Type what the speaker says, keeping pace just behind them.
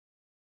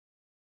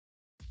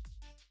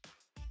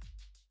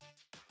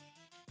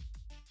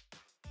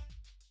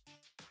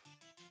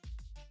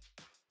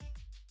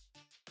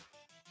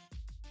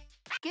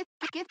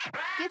Get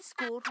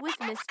schooled with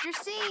Mr.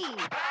 C.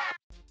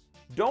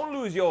 Don't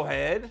lose your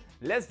head.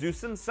 Let's do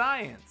some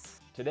science.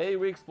 Today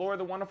we explore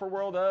the wonderful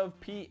world of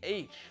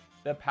pH,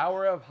 the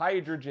power of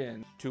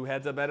hydrogen. Two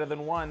heads are better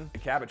than one. The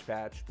Cabbage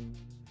Patch.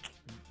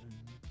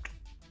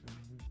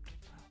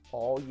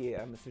 Oh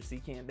yeah, Mr. C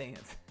can't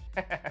dance.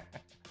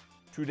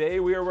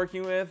 Today we are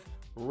working with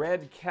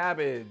red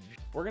cabbage.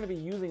 We're going to be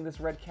using this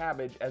red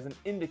cabbage as an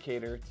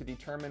indicator to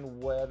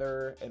determine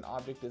whether an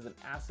object is an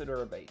acid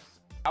or a base.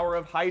 Power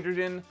of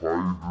hydrogen.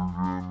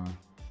 It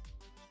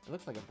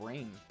looks like a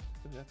brain.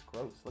 That's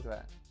gross. Look at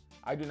that.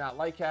 I do not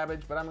like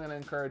cabbage, but I'm going to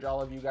encourage all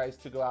of you guys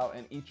to go out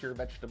and eat your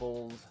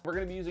vegetables. We're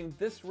going to be using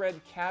this red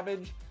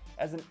cabbage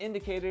as an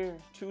indicator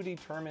to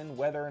determine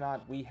whether or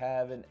not we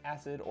have an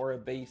acid or a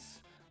base.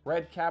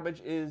 Red cabbage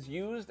is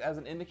used as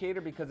an indicator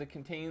because it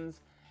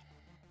contains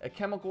a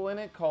chemical in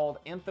it called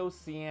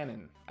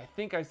anthocyanin. I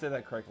think I said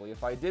that correctly.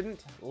 If I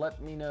didn't, let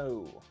me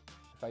know.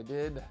 If I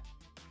did,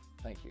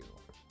 thank you.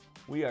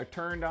 We are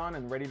turned on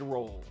and ready to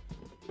roll.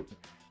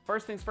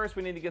 First things first,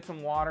 we need to get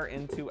some water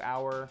into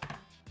our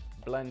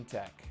blend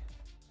tech.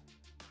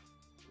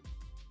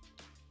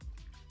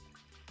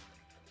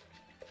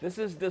 This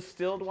is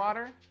distilled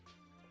water.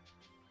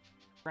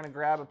 We're gonna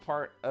grab a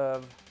part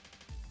of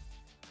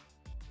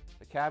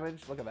the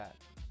cabbage. Look at that.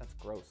 That's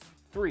gross.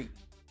 3,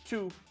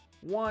 2,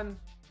 1.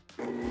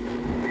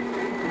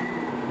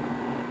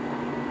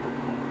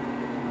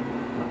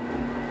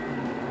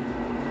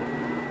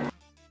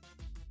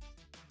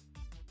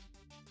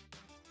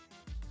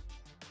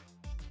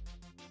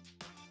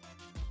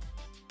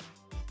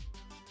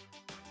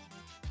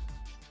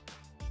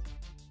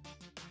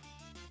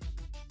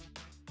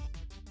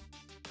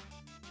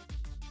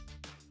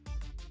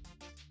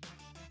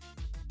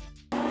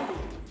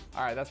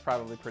 All right, that's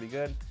probably pretty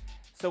good.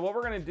 So what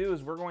we're gonna do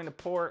is we're going to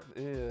pour,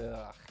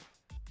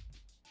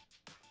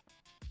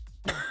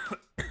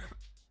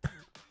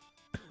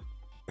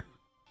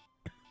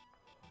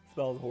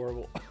 Smells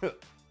horrible.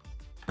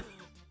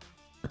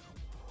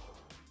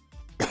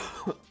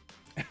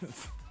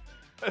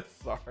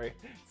 Sorry, it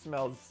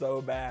smells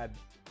so bad.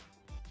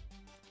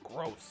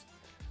 Gross.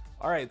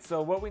 All right,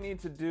 so what we need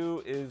to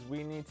do is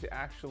we need to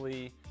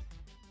actually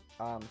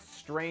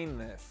strain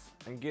this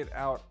and get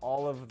out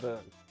all of the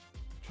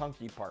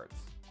chunky parts.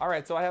 All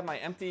right, so I have my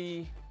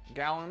empty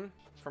gallon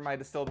for my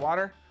distilled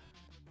water,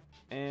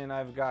 and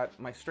I've got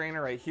my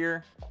strainer right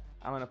here.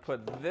 I'm gonna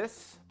put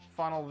this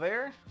funnel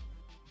there.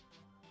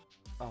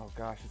 Oh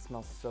gosh, it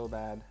smells so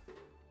bad.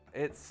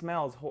 It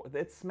smells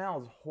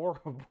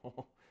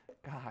horrible.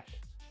 Gosh.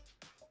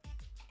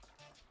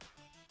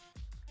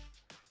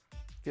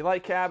 If you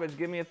like cabbage,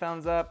 give me a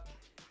thumbs up.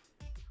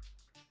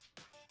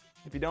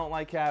 If you don't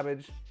like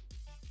cabbage,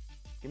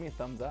 give me a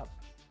thumbs up.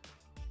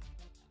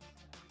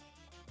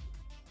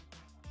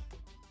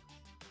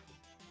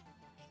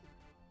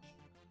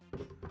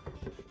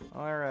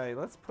 All right,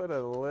 let's put a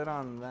lid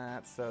on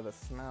that so the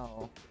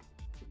smell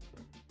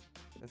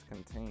is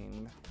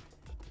contained.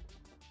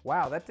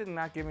 Wow, that did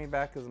not give me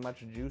back as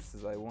much juice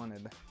as I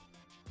wanted.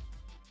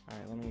 All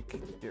right, let me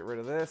get rid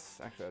of this.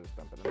 Actually, I'll just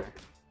dump it in there.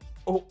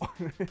 Oh,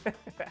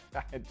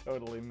 I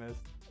totally missed.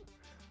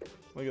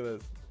 Look at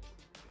this.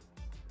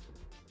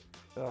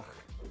 Ugh.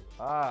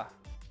 Ah,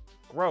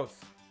 gross.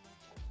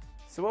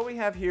 So what we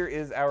have here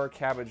is our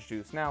cabbage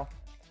juice. Now,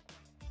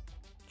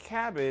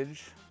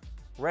 cabbage,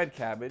 red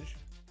cabbage,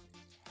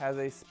 has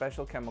a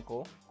special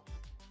chemical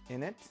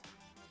in it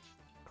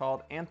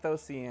called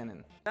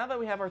anthocyanin. Now that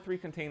we have our 3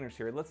 containers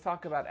here, let's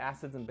talk about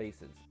acids and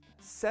bases.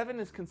 7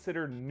 is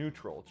considered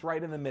neutral. It's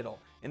right in the middle.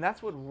 And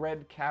that's what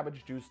red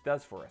cabbage juice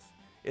does for us.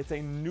 It's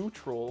a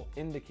neutral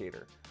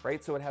indicator,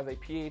 right? So it has a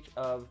pH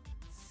of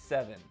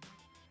 7.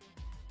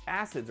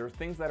 Acids, or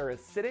things that are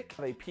acidic,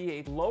 have a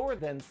pH lower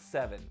than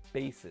 7.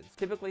 Bases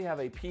typically have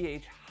a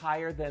pH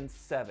higher than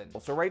 7.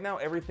 So right now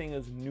everything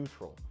is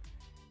neutral.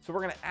 So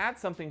we're gonna add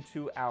something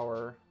to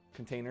our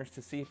containers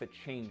to see if it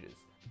changes.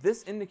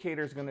 This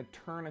indicator is gonna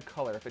turn a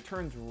color. If it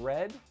turns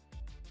red,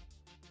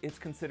 it's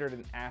considered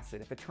an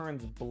acid. If it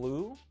turns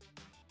blue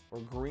or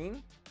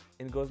green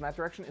and goes in that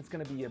direction, it's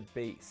gonna be a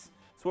base.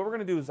 So what we're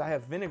gonna do is I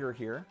have vinegar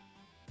here.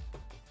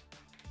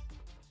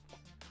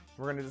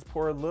 We're gonna just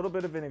pour a little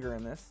bit of vinegar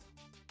in this.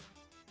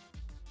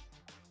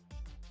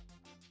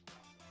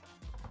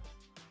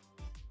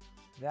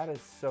 That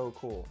is so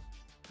cool.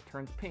 It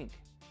turns pink.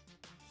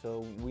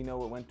 So we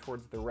know it went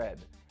towards the red.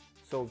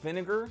 So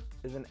vinegar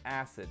is an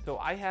acid. So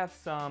I have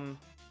some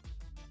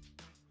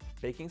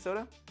baking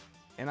soda,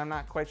 and I'm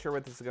not quite sure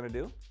what this is gonna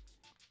do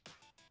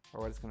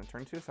or what it's gonna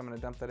turn to, so I'm gonna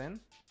dump that in.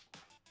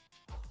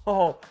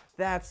 Oh,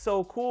 that's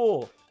so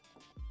cool.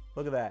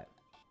 Look at that.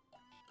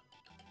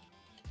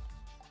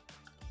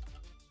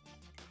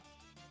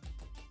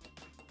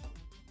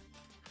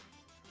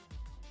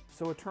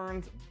 So it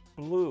turns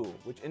blue,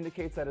 which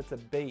indicates that it's a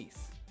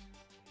base.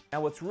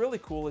 Now what's really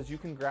cool is you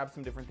can grab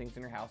some different things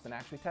in your house and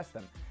actually test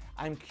them.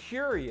 I'm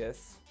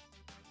curious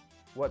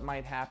what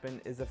might happen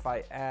is if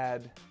I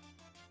add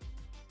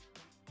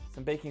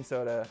some baking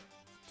soda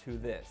to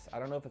this. I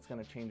don't know if it's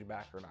gonna change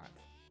back or not.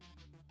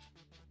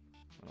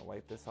 I'm gonna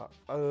wipe this off.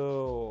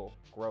 Oh,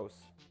 gross.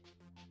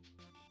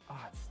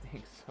 Oh, it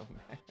stinks so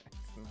bad. It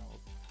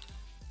smells.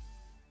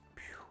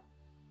 Phew.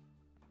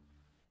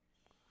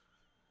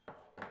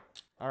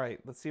 All right,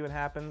 let's see what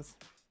happens.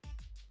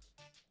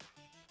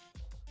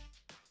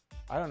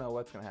 I don't know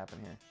what's gonna happen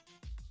here.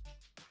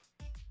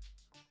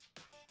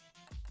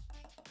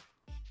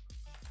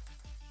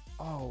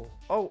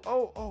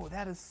 Oh,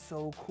 that is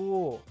so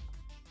cool.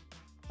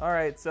 All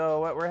right, so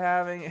what we're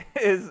having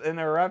is an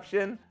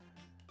eruption.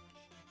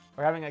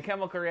 We're having a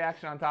chemical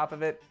reaction on top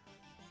of it.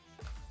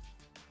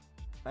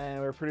 And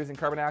we're producing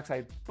carbon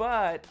dioxide,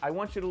 but I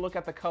want you to look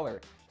at the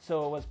color.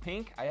 So it was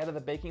pink, I added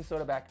the baking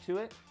soda back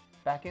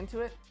into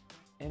it,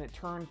 and it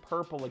turned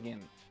purple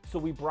again. So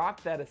we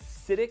brought that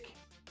acidic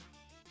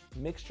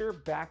mixture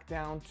back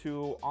down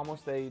to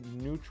almost a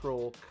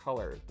neutral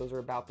color. Those are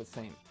about the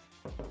same.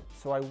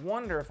 So I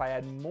wonder if I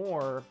add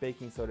more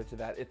baking soda to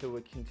that, if it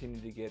would continue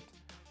to get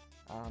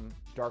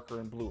darker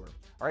and bluer.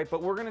 All right,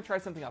 but we're gonna try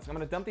something else. I'm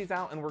gonna dump these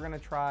out and we're gonna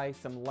try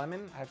some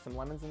lemon. I have some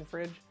lemons in the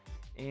fridge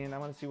and I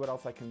wanna see what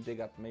else I can dig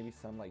up, maybe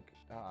some like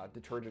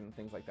detergent and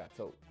things like that.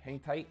 So hang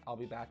tight, I'll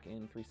be back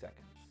in 3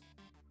 seconds.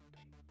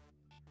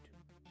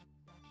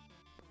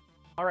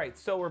 All right,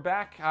 so we're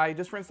back. I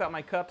just rinsed out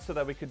my cup so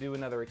that we could do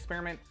another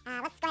experiment.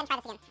 Let's go ahead and try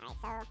this again.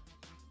 All right,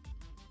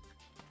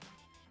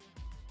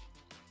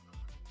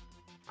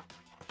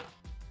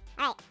 so.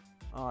 All right.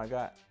 Oh, I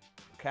got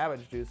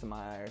cabbage juice in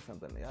my eye or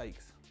something,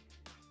 yikes.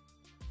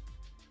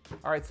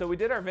 All right, so we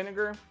did our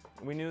vinegar.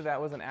 We knew that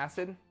was an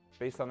acid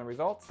based on the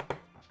results.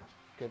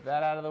 Get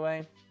that out of the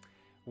way.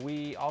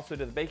 We also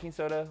did the baking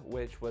soda,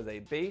 which was a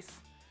base.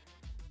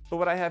 But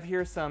what I have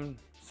here is some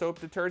soap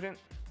detergent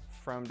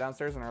from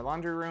downstairs in our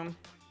laundry room,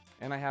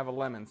 and I have a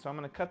lemon. So I'm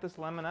gonna cut this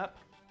lemon up.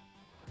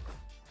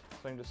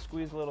 So I can just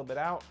squeeze a little bit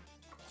out.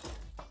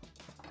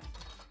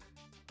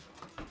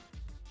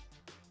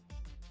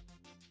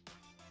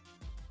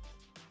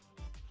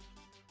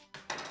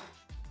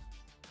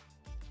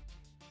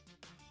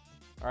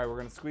 All right, we're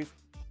gonna squeeze.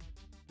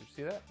 Did you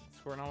see that? It's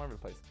squirting all over the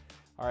place.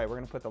 All right, we're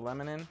gonna put the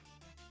lemon in.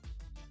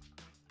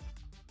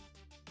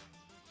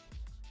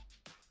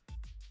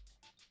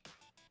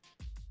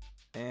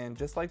 And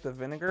just like the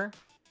vinegar,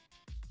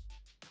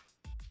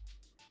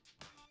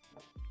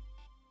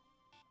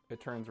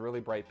 it turns really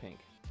bright pink.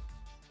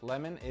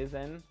 Lemon is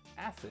an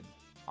acid.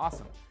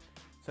 Awesome.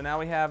 So now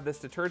we have this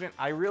detergent.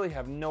 I really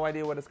have no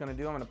idea what it's gonna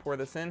do. I'm gonna pour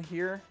this in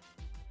here.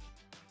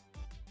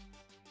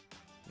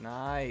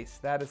 Nice,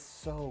 that is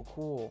so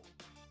cool.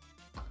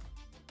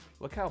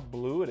 Look how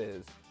blue it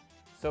is.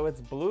 So it's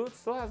blue, it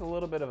still has a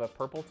little bit of a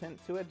purple tint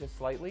to it, just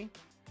slightly.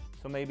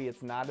 So maybe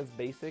it's not as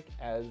basic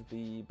as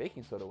the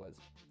baking soda was.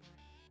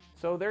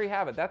 So there you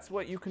have it. That's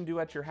what you can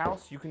do at your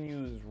house. You can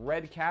use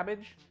red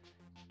cabbage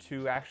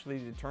to actually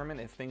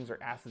determine if things are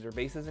acids or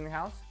bases in your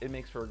house. It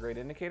makes for a great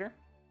indicator.